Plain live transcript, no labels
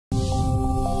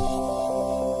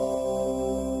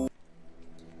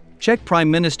Czech Prime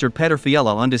Minister Petr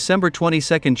Fiala on December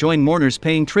 22 joined mourners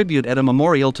paying tribute at a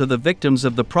memorial to the victims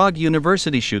of the Prague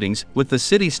university shootings, with the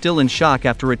city still in shock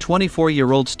after a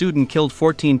 24-year-old student killed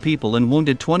 14 people and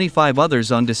wounded 25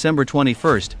 others on December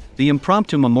 21. The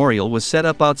impromptu memorial was set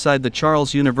up outside the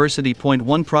Charles University.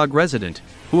 One Prague resident,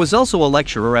 who was also a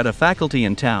lecturer at a faculty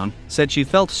in town, said she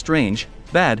felt strange,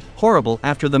 bad, horrible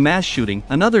after the mass shooting.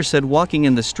 Another said walking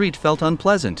in the street felt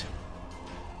unpleasant.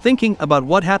 Thinking about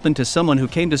what happened to someone who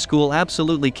came to school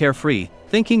absolutely carefree,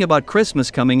 thinking about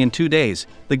Christmas coming in 2 days,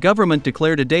 the government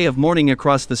declared a day of mourning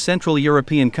across the Central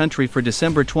European country for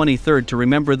December 23 to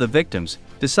remember the victims,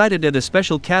 decided at a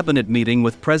special cabinet meeting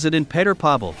with President Petr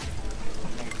Pavel.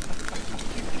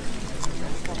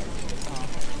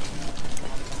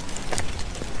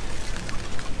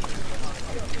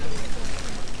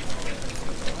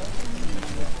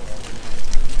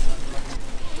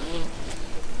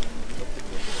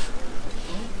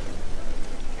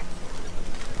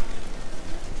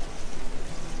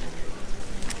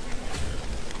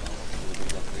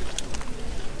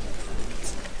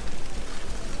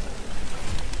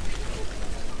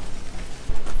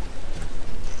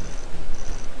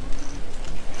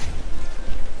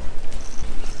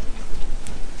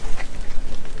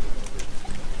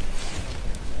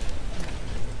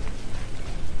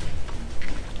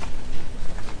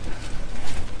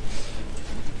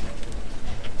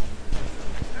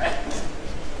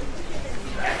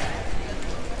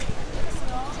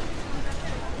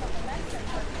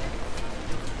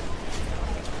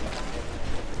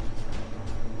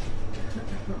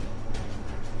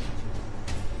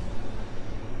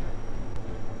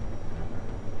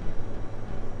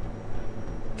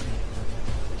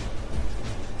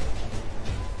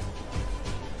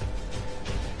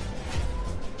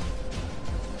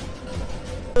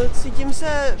 Cítím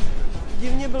se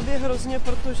divně blbě hrozně,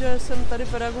 protože jsem tady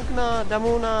pedagog na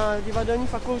DAMu na divadelní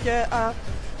fakultě a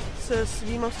se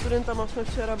svýma studentama jsme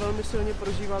včera velmi silně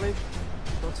prožívali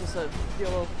to, co se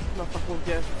dělo na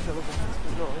fakultě.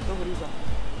 No, je to hrůza.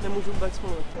 Nemůžu vůbec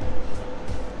mluvit.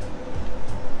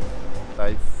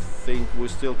 I think we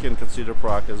still can consider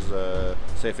Prague as the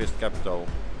safest capital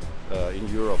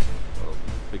in Europe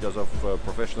because of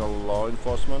professional law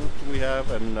enforcement we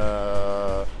have and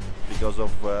because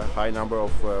of high number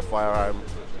of firearm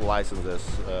licenses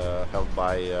held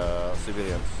by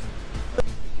civilians.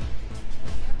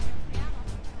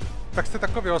 Tak jste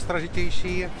takový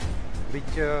ostražitější, byť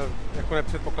jako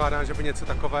nepředpokládám, že by něco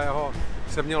takového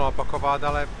se mělo opakovat,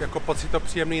 ale jako pocit to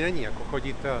příjemný není, jako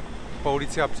chodit po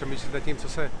ulici a přemýšlet nad tím, co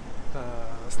se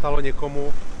stalo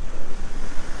někomu,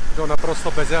 kdo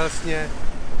naprosto bezelstně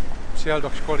přijel do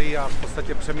školy a v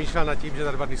podstatě přemýšlel nad tím, že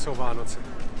za 2 dny jsou Vánoce.